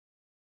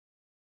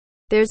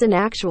There's an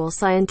actual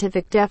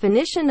scientific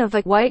definition of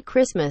a white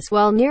Christmas.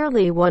 While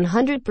nearly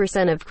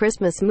 100% of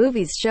Christmas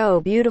movies show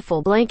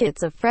beautiful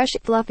blankets of fresh,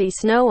 fluffy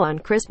snow on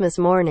Christmas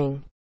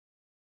morning,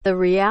 the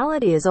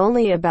reality is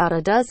only about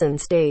a dozen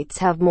states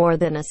have more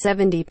than a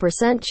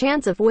 70%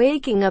 chance of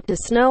waking up to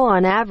snow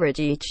on average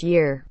each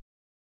year.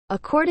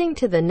 According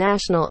to the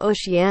National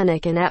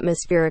Oceanic and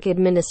Atmospheric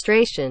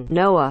Administration,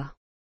 NOAA,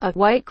 a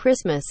white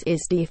Christmas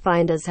is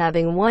defined as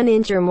having 1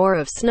 inch or more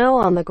of snow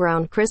on the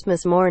ground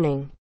Christmas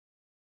morning.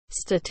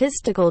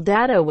 Statistical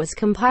data was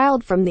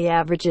compiled from the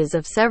averages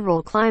of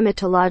several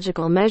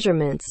climatological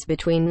measurements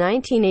between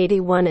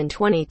 1981 and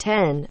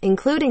 2010,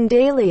 including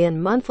daily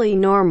and monthly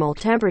normal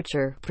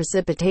temperature,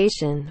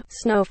 precipitation,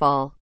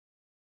 snowfall,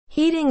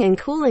 heating and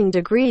cooling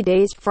degree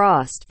days,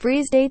 frost,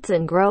 freeze dates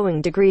and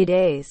growing degree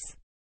days.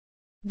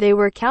 They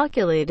were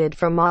calculated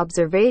from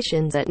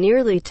observations at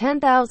nearly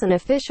 10,000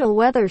 official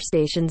weather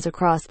stations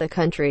across the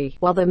country,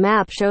 while the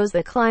map shows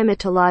the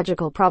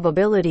climatological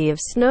probability of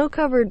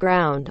snow-covered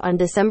ground on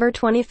December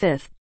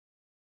 25.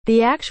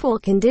 The actual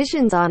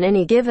conditions on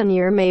any given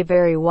year may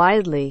vary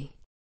widely.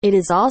 It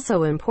is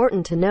also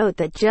important to note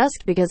that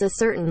just because a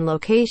certain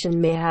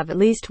location may have at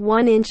least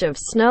 1 inch of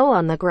snow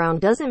on the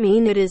ground doesn't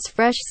mean it is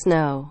fresh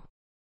snow.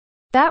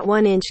 That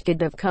 1 inch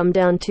could have come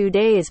down 2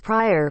 days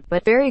prior,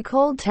 but very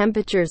cold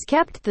temperatures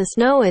kept the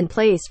snow in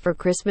place for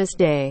Christmas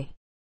Day.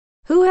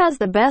 Who has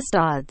the best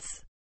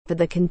odds? For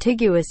the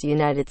contiguous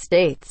United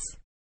States,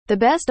 the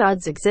best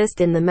odds exist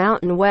in the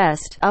Mountain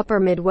West, Upper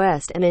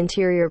Midwest and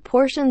interior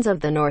portions of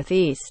the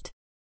Northeast.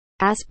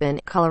 Aspen,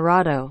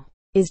 Colorado,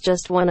 is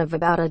just one of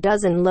about a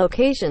dozen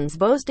locations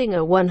boasting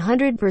a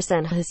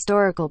 100%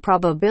 historical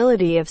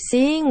probability of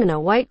seeing a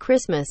white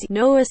Christmas,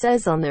 NOAA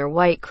says on their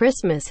White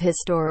Christmas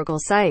historical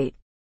site.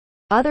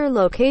 Other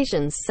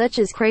locations such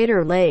as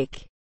Crater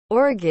Lake,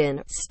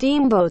 Oregon,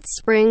 Steamboat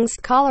Springs,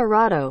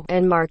 Colorado,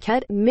 and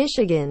Marquette,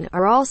 Michigan,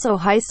 are also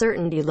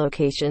high-certainty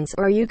locations.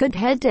 Or you could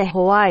head to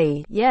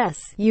Hawaii. Yes,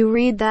 you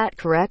read that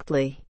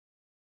correctly.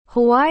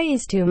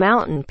 Hawaii's 2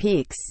 mountain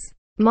peaks,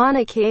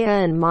 Mauna Kea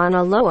and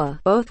Mauna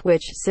Loa, both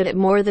which sit at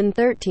more than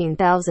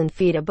 13,000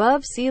 feet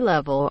above sea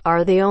level,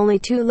 are the only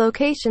 2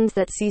 locations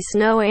that see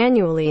snow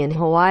annually in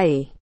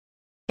Hawaii.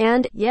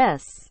 And,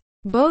 yes,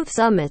 both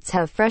summits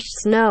have fresh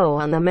snow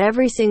on them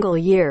every single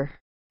year,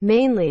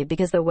 mainly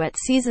because the wet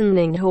season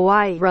in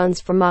Hawaii runs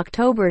from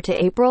October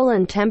to April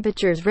and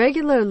temperatures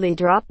regularly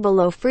drop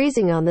below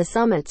freezing on the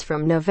summits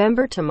from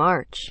November to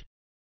March.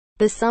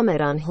 The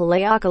summit on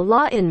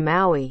Haleakala in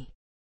Maui,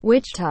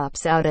 which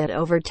tops out at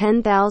over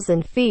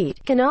 10,000 feet,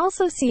 can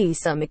also see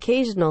some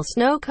occasional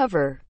snow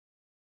cover.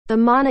 The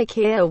Mauna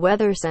Kea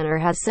Weather Center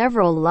has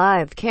several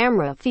live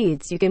camera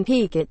feeds you can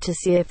peek at to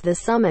see if the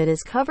summit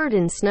is covered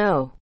in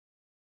snow.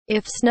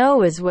 If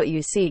snow is what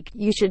you seek,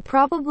 you should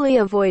probably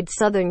avoid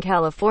Southern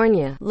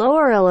California,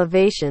 lower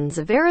elevations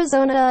of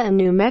Arizona and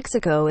New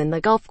Mexico in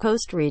the Gulf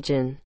Coast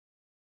region,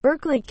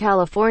 Berkeley,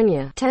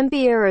 California,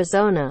 Tempe,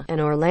 Arizona, and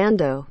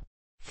Orlando,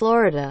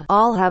 Florida,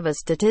 all have a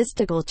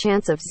statistical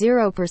chance of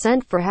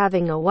 0% for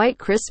having a white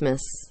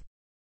Christmas.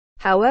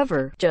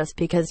 However, just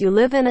because you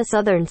live in a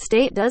southern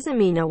state doesn't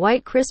mean a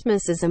white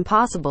Christmas is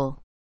impossible.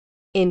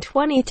 In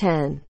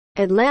 2010,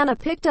 Atlanta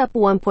picked up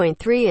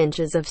 1.3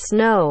 inches of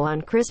snow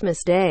on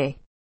Christmas Day.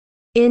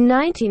 In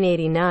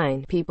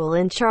 1989, people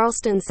in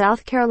Charleston,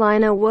 South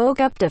Carolina woke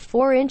up to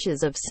 4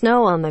 inches of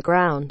snow on the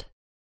ground.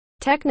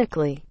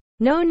 Technically,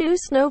 no new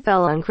snow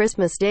fell on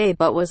Christmas Day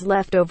but was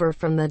left over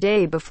from the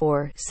day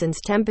before,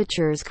 since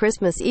temperatures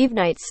Christmas Eve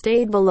night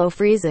stayed below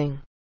freezing.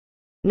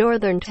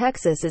 Northern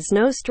Texas is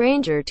no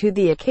stranger to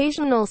the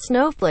occasional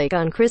snowflake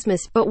on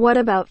Christmas, but what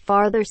about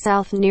farther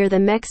south near the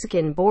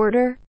Mexican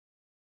border?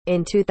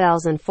 In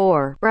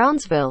 2004,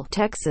 Brownsville,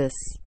 Texas,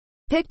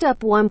 picked up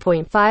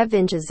 1.5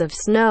 inches of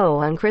snow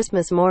on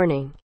Christmas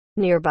morning.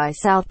 Nearby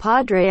South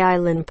Padre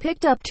Island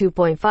picked up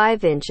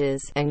 2.5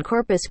 inches, and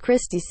Corpus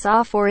Christi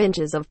saw 4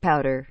 inches of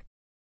powder.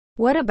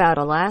 What about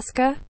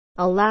Alaska?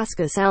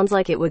 Alaska sounds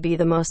like it would be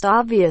the most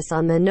obvious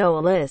on the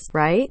NOAA list,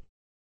 right?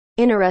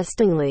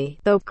 Interestingly,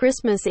 though,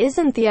 Christmas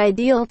isn't the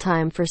ideal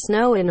time for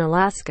snow in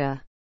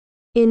Alaska.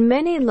 In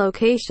many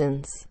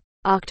locations,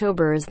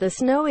 October is the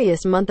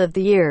snowiest month of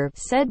the year,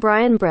 said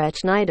Brian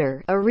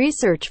Bretschneider, a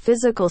research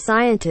physical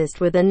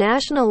scientist with the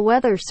National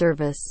Weather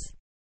Service.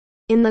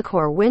 In the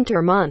core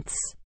winter months,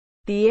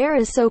 the air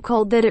is so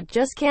cold that it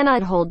just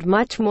cannot hold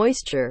much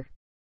moisture.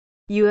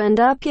 You end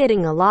up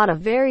getting a lot of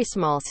very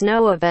small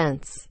snow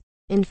events.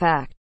 In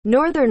fact,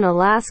 northern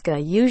Alaska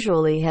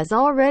usually has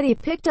already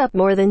picked up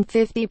more than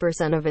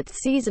 50% of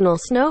its seasonal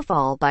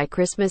snowfall by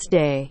Christmas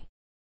Day.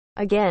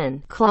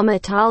 Again,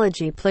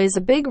 climatology plays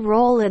a big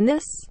role in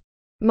this.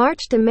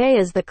 March to May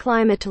is the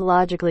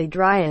climatologically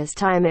driest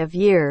time of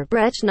year,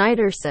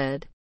 Bretschneider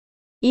said.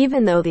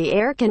 Even though the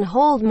air can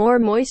hold more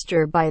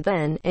moisture by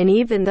then, and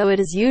even though it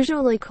is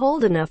usually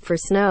cold enough for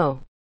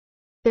snow,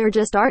 there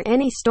just aren't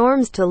any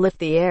storms to lift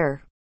the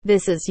air.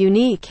 This is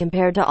unique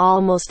compared to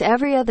almost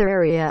every other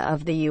area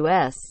of the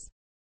U.S.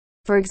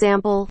 For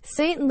example,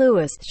 St.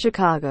 Louis,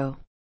 Chicago,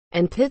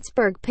 and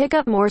Pittsburgh pick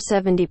up more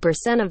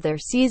 70% of their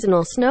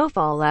seasonal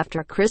snowfall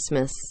after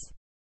Christmas.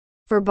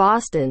 For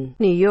Boston,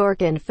 New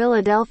York and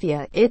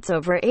Philadelphia, it's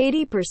over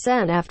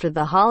 80% after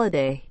the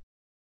holiday.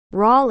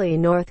 Raleigh,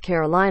 North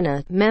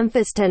Carolina,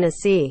 Memphis,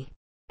 Tennessee,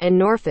 and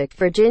Norfolk,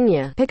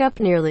 Virginia, pick up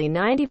nearly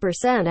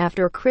 90%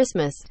 after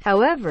Christmas.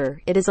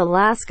 However, it is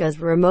Alaska's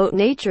remote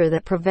nature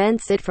that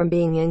prevents it from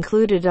being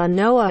included on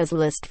NOAA's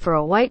list for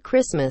a white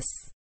Christmas.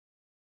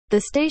 The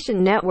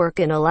station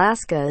network in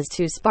Alaska is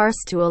too sparse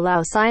to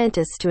allow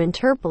scientists to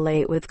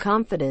interpolate with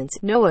confidence,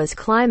 NOAA's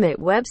climate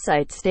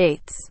website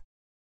states,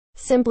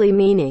 simply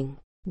meaning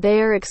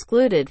they are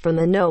excluded from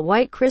the NOAA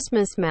White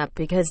Christmas map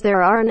because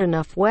there aren't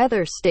enough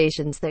weather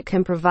stations that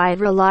can provide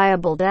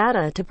reliable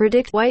data to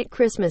predict white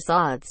Christmas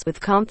odds with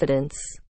confidence.